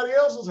somebody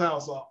else's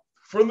house off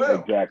for them.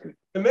 Exactly.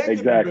 And they get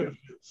the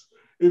benefits.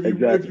 If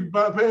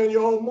you're paying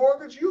your own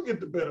mortgage, you get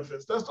the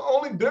benefits. That's the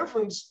only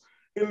difference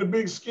in the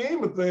big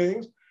scheme of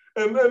things.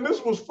 And then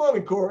this was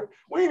funny, Corey.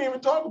 We ain't even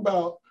talk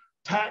about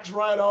tax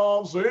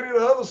write-offs or any of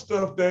the other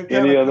stuff that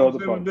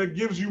that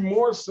gives you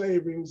more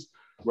savings.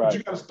 Right. But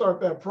you got to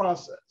start that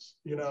process,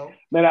 you know?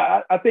 Man,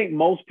 I think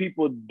most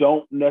people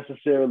don't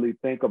necessarily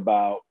think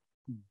about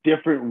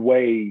different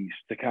ways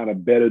to kind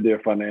of better their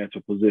financial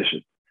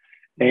position.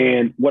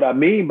 And what I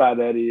mean by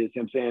that is,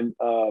 I'm saying,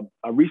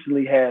 I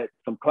recently had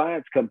some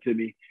clients come to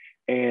me,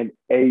 and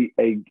a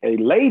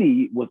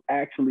lady was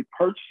actually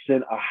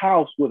purchasing a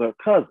house with her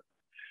cousin.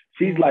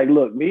 She's like,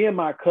 look, me and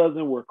my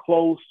cousin were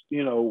close.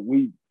 You know,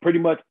 we pretty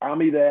much,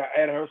 I'm either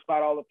at her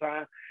spot all the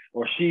time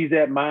or she's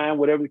at mine,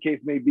 whatever the case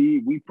may be.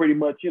 We pretty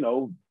much, you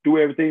know, do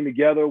everything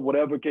together,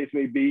 whatever the case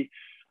may be.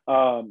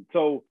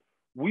 So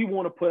we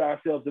want to put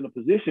ourselves in a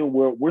position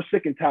where we're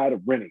sick and tired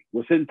of renting.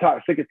 We're sick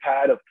and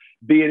tired of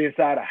being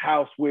inside a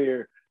house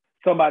where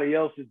somebody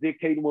else is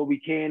dictating what we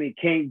can and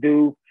can't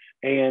do.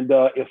 And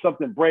if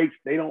something breaks,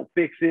 they don't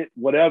fix it,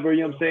 whatever,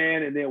 you know what I'm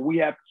saying? And then we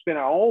have to spend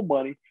our own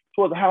money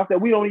towards a house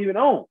that we don't even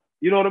own.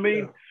 You know what I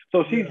mean?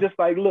 So she's just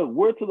like, look,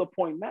 we're to the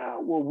point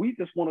now where we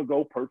just want to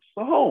go purchase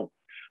a home.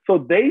 So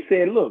they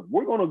said, look,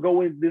 we're going to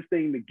go into this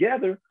thing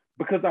together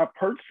because our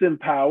purchasing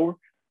power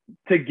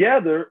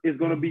together is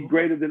going to be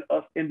greater than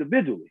us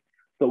individually.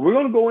 So we're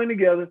going to go in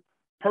together,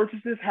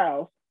 purchase this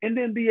house, and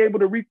then be able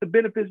to reap the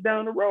benefits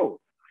down the road.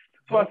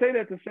 So I say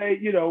that to say,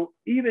 you know,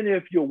 even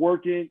if you're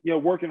working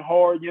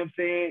hard, you know what I'm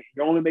saying,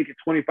 you're only making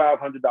 $2,500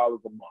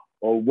 a month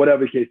or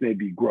whatever the case may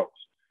be gross.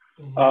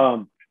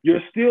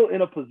 You're still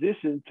in a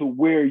position to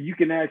where you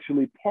can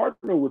actually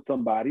partner with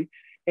somebody.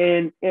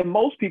 And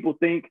most people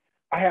think,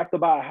 I have to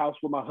buy a house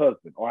with my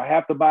husband, or I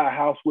have to buy a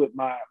house with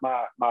my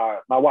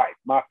wife,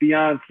 my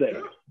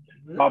fiance,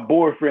 my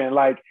boyfriend,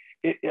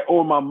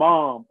 or my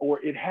mom,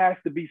 or it has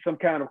to be some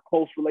kind of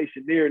close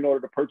relation there in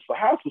order to purchase a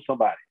house with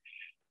somebody.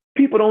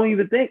 People don't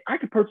even think I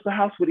can purchase a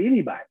house with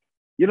anybody.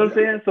 You know what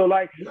I'm saying? So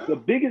the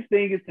biggest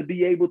thing is to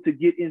be able to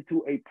get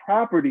into a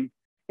property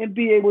and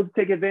be able to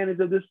take advantage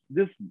of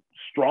this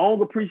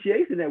strong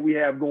appreciation that we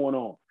have going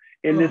on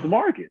in this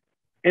market,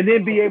 and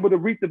then be able to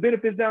reap the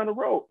benefits down the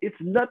road. It's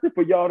nothing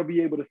for y'all to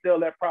be able to sell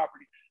that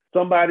property.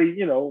 Somebody,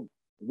 you know,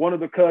 one of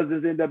the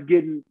cousins end up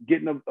getting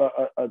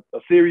a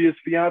serious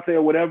fiance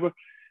or whatever.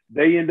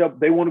 They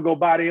want to go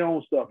buy their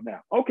own stuff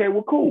now. Okay,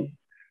 well, cool.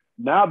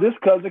 Now this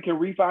cousin can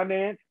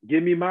refinance,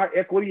 give me my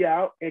equity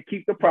out and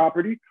keep the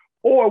property,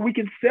 or we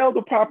can sell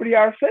the property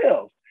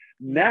ourselves.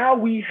 Now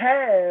we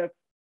have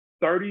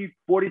 $30,000,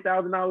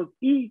 $40,000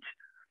 each.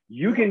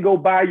 You can go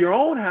buy your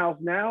own house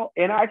now,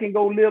 and I can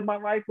go live my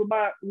life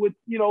with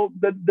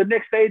the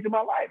next stage of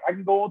my life. I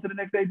can go on to the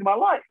next stage of my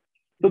life.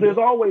 So there's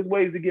always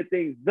ways to get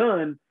things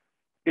done.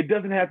 It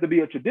doesn't have to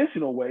be a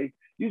traditional way.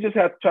 You just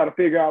have to try to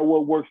figure out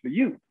what works for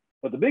you.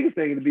 But the biggest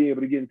thing is to be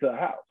able to get into a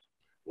house.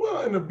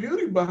 Well, and the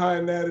beauty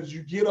behind that is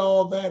you get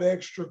all that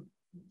extra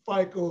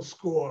FICO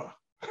score.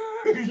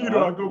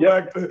 I go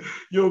back to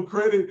your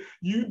credit.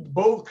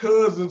 Both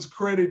cousins'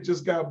 credit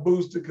just got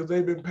boosted because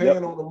they've been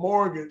paying on the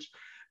mortgage.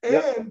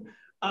 And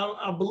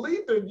I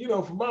believe that, you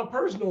know, from my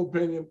personal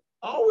opinion,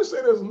 I always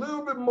say there's a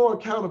little bit more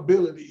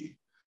accountability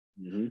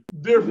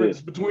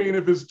difference between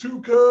if it's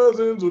two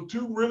cousins or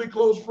two really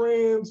close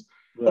friends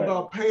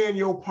about paying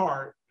your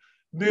part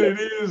than it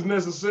is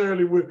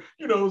necessarily with,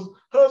 you know,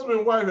 husband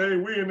and wife. Hey,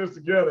 we in this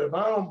together. If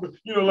I don't,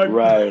 you know, like,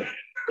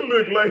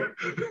 look,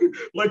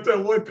 like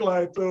that one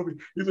client told me,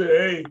 he said,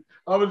 hey,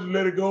 I would just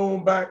let it go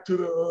on back to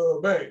the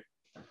bank.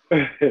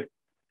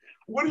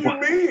 What do you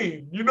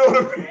mean? You know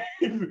what I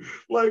mean?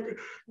 Like,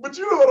 but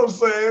you know what I'm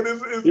saying?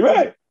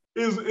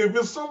 Is if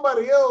it's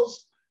somebody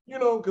else, you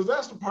know, because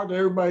that's the part that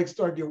everybody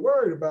start getting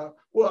worried about.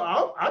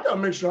 Well, I got to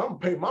make sure I'm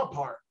paying my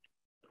part.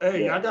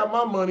 Hey, I got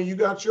my money, you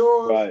got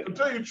yours. To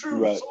tell you the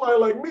truth, somebody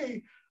like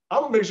me,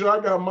 I'm gonna make sure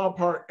I got my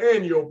part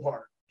and your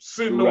part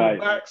sitting on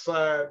the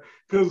backside,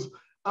 because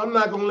I'm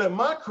not gonna let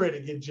my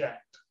credit get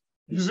jacked.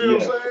 You see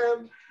what I'm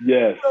saying?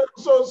 Yes. You know,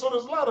 so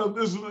there's a lot of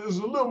this is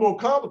a little more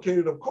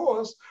complicated, of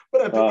course,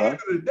 but at the end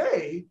of the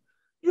day,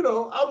 you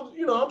know,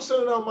 I'm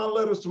sending out my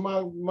letters to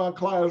my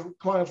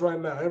clients right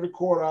now. Every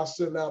quarter, I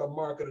send out a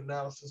market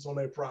analysis on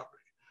their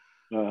property.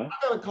 I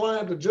got a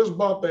client that just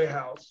bought their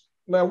house.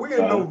 Now we're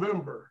in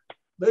November.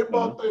 They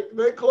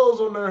they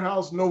closed on their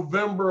house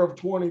November of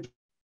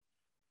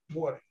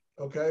 2020.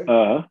 Okay.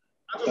 I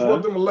just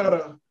wrote them a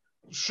letter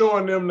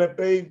showing them that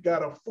they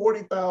got a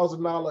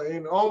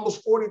 $40,000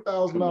 almost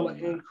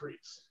 $40,000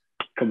 increase.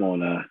 Come on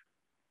now.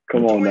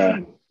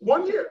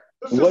 1 year.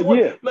 This is just one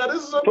year. Now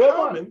this is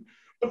uncommon,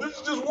 but this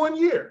is just 1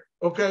 year.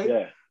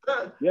 Okay.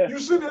 You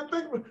sit there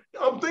thinking.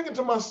 I'm thinking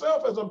to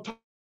myself as I'm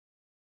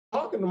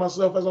talking to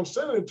myself as I'm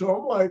sending it to them.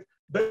 I'm like,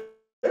 they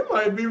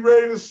might be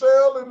ready to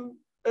sell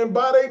and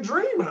buy their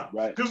dream house,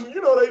 because you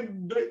know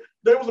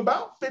they was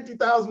about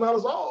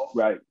 $50,000 off,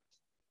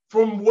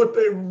 from what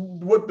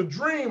the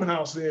dream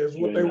house is,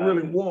 what they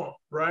really want,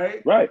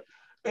 right?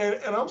 And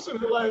I'm sitting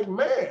there like,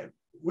 man,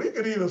 we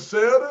could either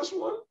sell this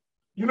one,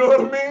 you know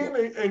what I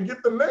mean, and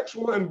get the next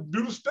one and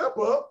do the step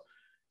up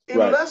in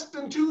less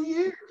than 2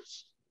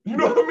 years. You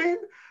know what I mean?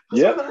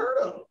 That's unheard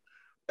of,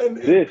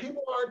 and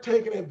people aren't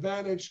taking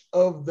advantage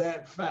of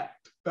that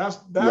fact. That's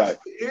the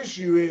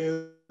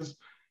issue is.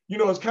 You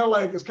know, it's kind of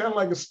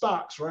like the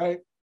stocks, right?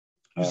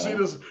 You see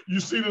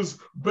this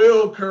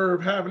bell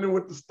curve happening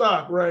with the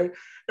stock, right?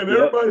 And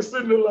everybody's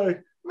sitting there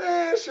like,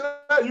 man,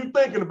 you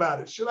thinking about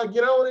it? Should I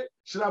get on it?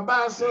 Should I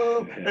buy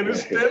some? And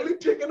it's steadily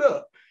ticking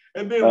up.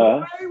 And then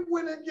right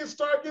when it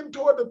start getting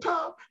toward the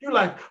top, you're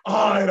like,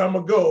 all right, I'm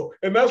gonna go.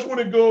 And that's when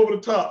it go over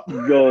the top.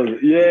 And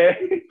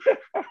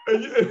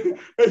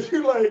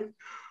you're like,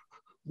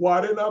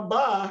 why didn't I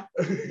buy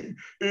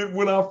it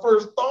when I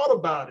first thought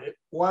about it?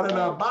 Why didn't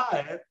I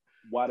buy it?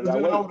 Why did I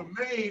wait? I would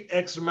have made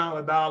X amount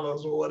of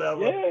dollars or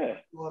whatever. And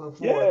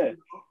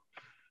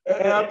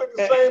I think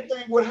the same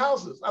thing with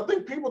houses. I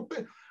think people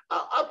think,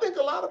 I think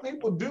a lot of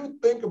people do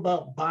think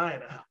about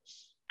buying a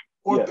house,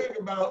 or think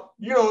about,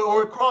 you know,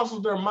 or it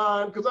crosses their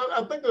mind, because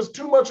I think there's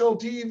too much on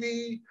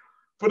TV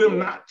for them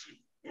not to.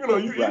 You know,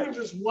 you even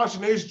just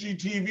watching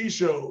HGTV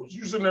shows,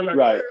 you sitting there like,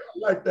 I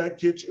like that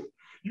kitchen.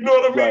 You know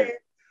what I mean?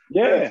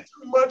 There's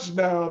too much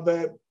now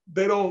that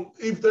they don't,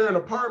 if they're in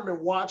an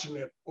apartment watching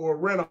it or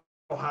rent a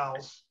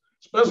house,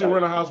 especially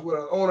rent a house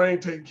where the owner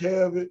ain't taking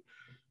care of it.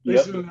 They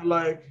sitting there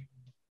like,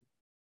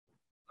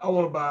 I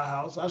want to buy a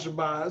house. I should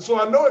buy it. So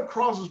I know it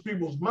crosses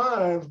people's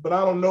minds, but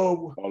I don't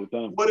know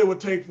what it would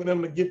take for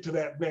them to get to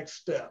that next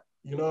step.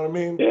 You know what I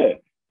mean?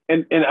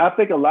 And I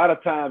think a lot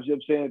of times, you know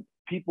what I'm saying,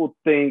 people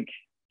think,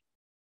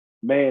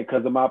 man,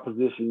 because of my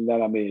position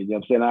that I'm in, you know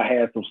what I'm saying, I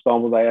had some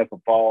stumbles, I had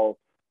some falls,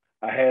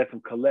 I had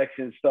some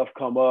collection stuff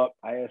come up,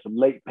 I had some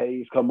late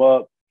pays come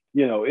up.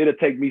 You know, it'll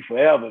take me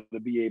forever to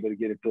be able to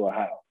get into a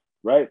house,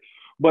 right?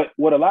 But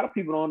what a lot of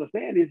people don't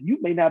understand is you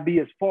may not be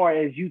as far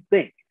as you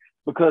think,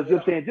 because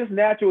you're saying just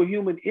natural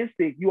human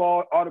instinct, you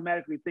are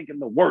automatically thinking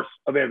the worst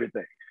of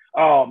everything.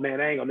 Oh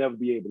man, I ain't gonna never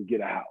be able to get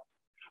a house.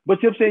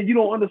 But you're saying you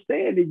don't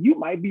understand that you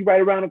might be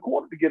right around the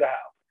corner to get a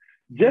house.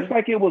 Just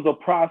like it was a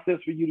process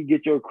for you to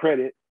get your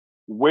credit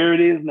where it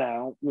is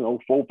now, you know,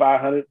 400,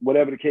 500,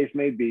 whatever the case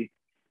may be.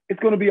 It's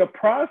going to be a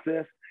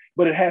process,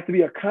 but it has to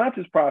be a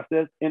conscious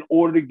process in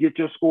order to get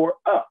your score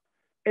up.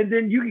 And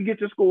then you can get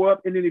your score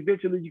up, and then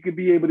eventually you can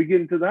be able to get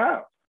into the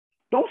house.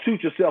 Don't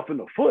shoot yourself in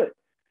the foot.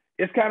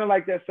 It's kind of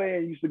like that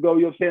saying used to go,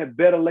 you're saying,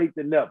 better late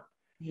than never.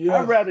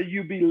 I'd rather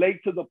you be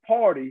late to the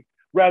party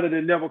rather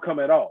than never come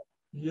at all.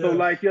 So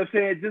like you're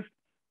saying, just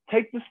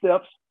take the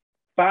steps,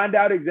 find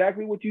out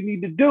exactly what you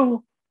need to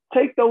do,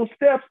 take those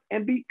steps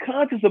and be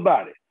conscious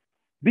about it.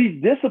 Be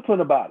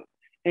disciplined about it.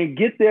 And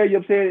get there, you know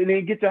what I'm saying, and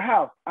then get your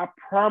house. I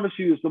promise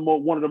you it's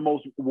one of the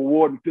most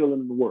rewarding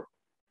feelings in the world.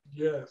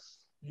 Yes.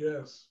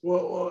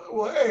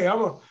 Well, hey, I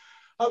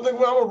think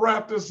I'm gonna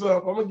wrap this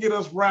up. I'm gonna get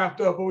us wrapped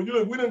up. We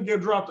didn't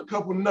get dropped a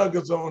couple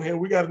nuggets on here.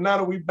 Now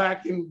that we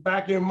back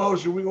in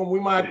motion, we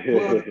might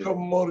plug a couple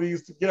more of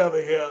these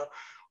together here.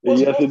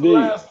 What's the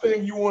last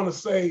thing you want to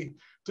say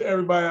to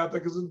everybody out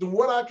there? Because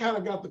what I kind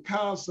of got the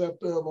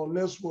concept of on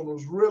this one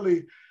was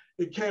really,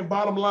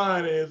 bottom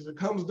line is it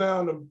comes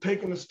down to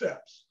taking the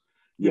steps.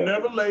 You're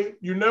never late.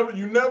 You never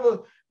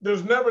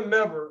there's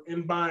never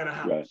in buying a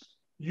house. Right.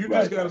 You Right.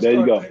 just got to There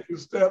you start go. taking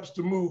steps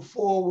to move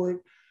forward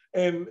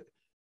and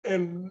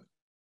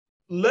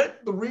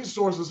let the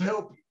resources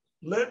help you.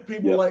 Let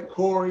people Yep. like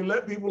Corey,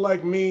 let people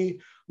like me,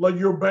 like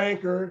your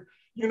banker,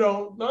 you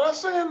know, not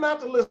saying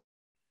not to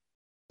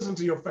listen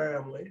to your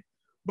family,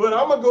 but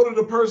I'm gonna go to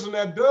the person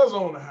that does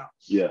own a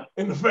house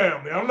in the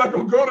family. I'm not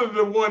gonna go to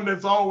the one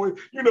that's always,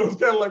 you know, it's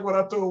kind of like what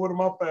I told one of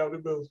my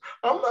family members.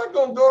 I'm not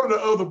gonna go to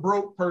the other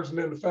broke person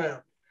in the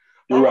family.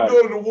 I'm gonna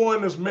go to the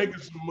one that's making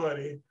some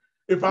money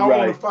if I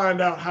want to find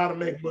out how to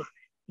make money.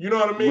 You know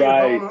what I mean? If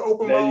I want to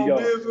open my own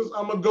business,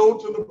 I'm going to go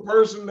to the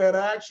person that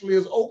actually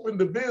is open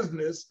to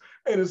business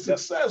and is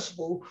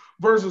successful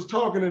versus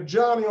talking to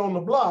Johnny on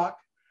the block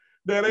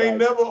that ain't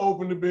never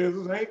opened a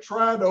business, ain't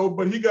tried to open,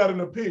 but he got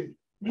an opinion.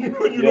 You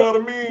know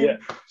what I mean? Yeah.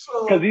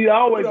 So, because he's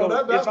always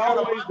that's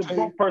always the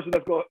broke person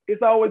that's going.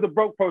 It's always the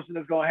broke person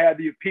that's going to have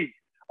the opinion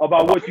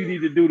about what you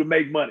need to do to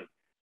make money.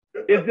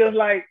 It's just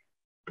like,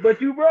 but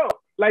you broke.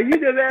 Like you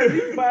just asked me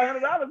 $500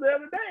 the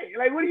other day.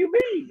 Like, what do you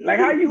mean? Like,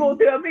 how you gonna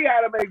tell me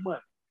how to make money?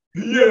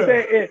 You know what I'm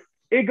saying?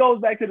 It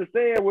goes back to the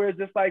saying where it's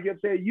just like you're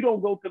saying, you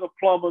don't go to the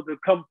plumber to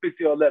come fix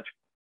your electric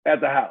at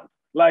the house.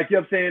 Like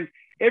you're saying,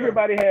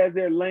 everybody has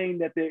their lane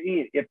that they're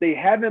in. If they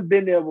haven't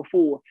been there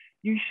before,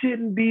 you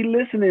shouldn't be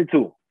listening to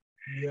them.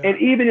 Yeah. And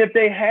even if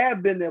they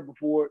have been there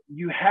before,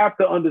 you have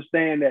to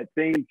understand that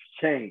things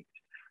change.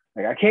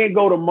 Like I can't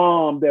go to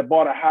mom that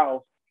bought a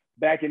house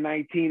back in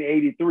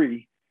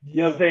 1983. You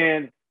know what I'm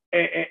saying?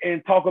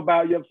 And talk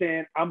about, you know what I'm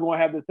saying, I'm going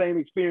to have the same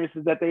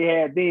experiences that they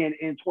had then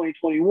in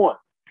 2021.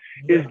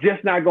 It's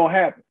just not going to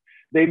happen.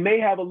 They may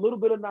have a little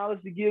bit of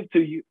knowledge to give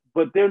to you,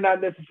 but they're not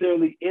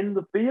necessarily in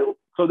the field,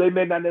 so they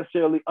may not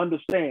necessarily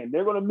understand.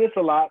 They're going to miss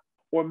a lot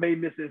or may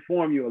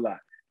misinform you a lot.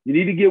 You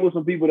need to get with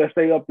some people that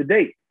stay up to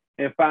date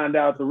and find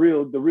out the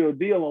real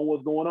deal on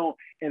what's going on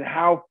and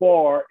how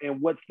far and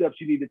what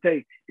steps you need to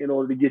take in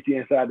order to get you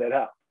inside that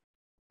house.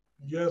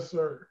 Yes,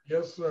 sir.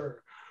 Yes,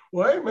 sir.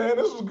 Well, hey, man,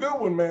 this was a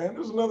good one, man.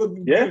 This is another,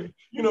 get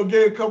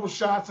a couple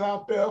shots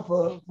out there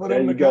for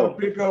them to kind of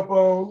pick up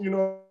on, you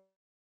know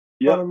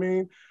what I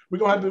mean? We're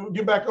going to have to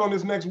get back on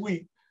this next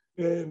week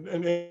and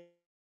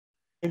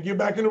get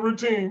back in the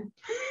routine.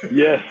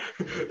 Yes.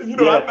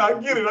 I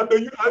get it. I know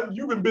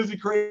you've been busy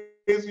crazy.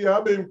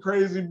 I've been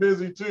crazy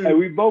busy too. And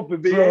we both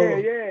been busy,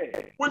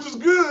 Which is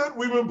good.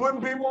 We've been putting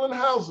people in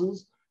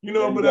houses,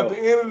 but at the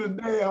end of the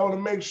day, I want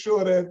to make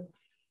sure that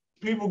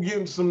people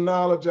getting some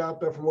knowledge out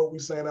there from what we're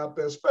saying out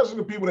there, especially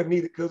the people that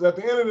need it. Because at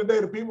the end of the day,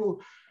 the people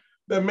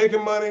that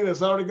making money,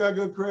 that's already got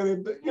good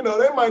credit,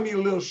 they might need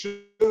a little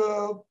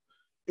shove.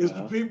 It's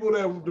the people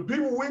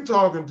we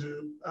talking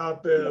to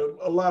out there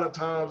a lot of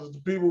times is the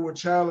people with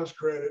challenge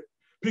credit,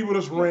 people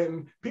that's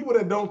renting, people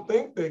that don't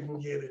think they can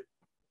get it.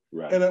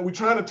 Right. And we're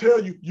trying to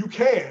tell you, you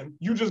can.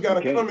 You just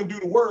got to come and do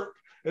the work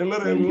and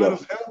let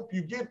us help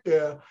you get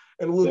there,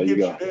 and we'll get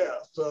you there.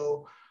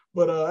 So.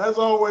 But as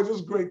always,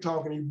 it's great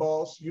talking to you,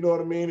 boss. You know what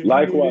I mean?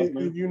 Likewise,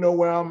 if you know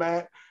where I'm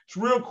at. It's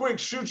real quick.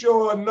 Shoot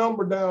your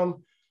number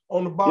down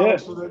on the bottom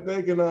so that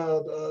they can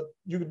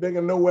they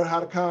can know how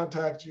to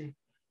contact you.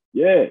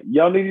 Yeah,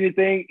 y'all need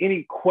anything,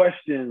 any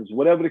questions,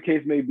 whatever the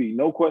case may be.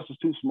 No questions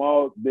too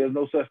small. There's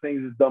no such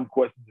things as dumb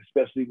questions,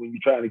 especially when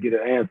you're trying to get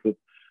an answer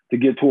to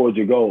get towards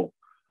your goal.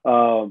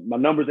 My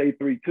number is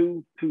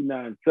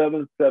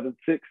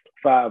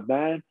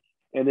 832-297-7659.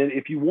 And then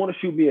if you want to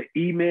shoot me an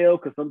email,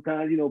 because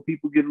sometimes,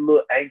 people get a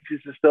little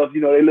anxious and stuff,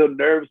 they're a little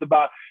nervous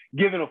about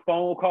giving a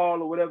phone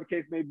call or whatever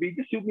case may be,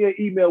 just shoot me an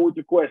email with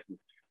your questions.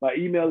 My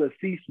email is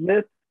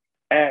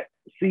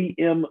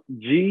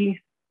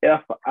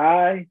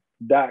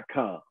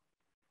csmith@cmgfi.com.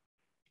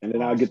 And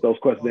then I'll get those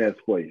questions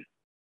answered for you.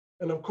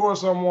 And of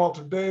course, I'm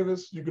Walter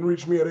Davis. You can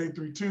reach me at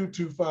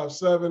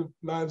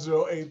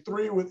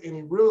 832-257-9083 with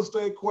any real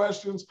estate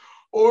questions,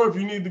 or if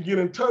you need to get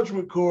in touch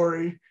with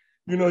Corey,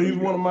 he's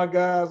one of my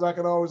guys. I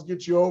can always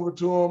get you over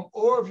to him.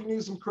 Or if you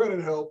need some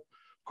credit help,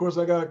 of course,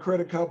 I got a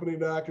credit company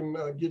that I can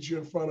get you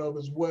in front of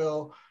as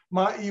well.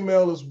 My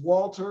email is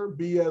Walter,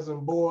 B as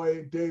in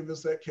boy,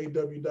 Davis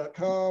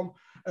 @kw.com.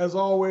 As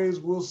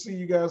always, we'll see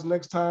you guys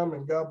next time,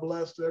 and God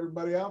bless to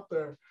everybody out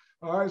there.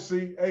 All right,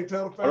 see. Hey,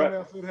 tell the family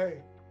I said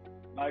hey.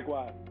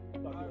 Likewise.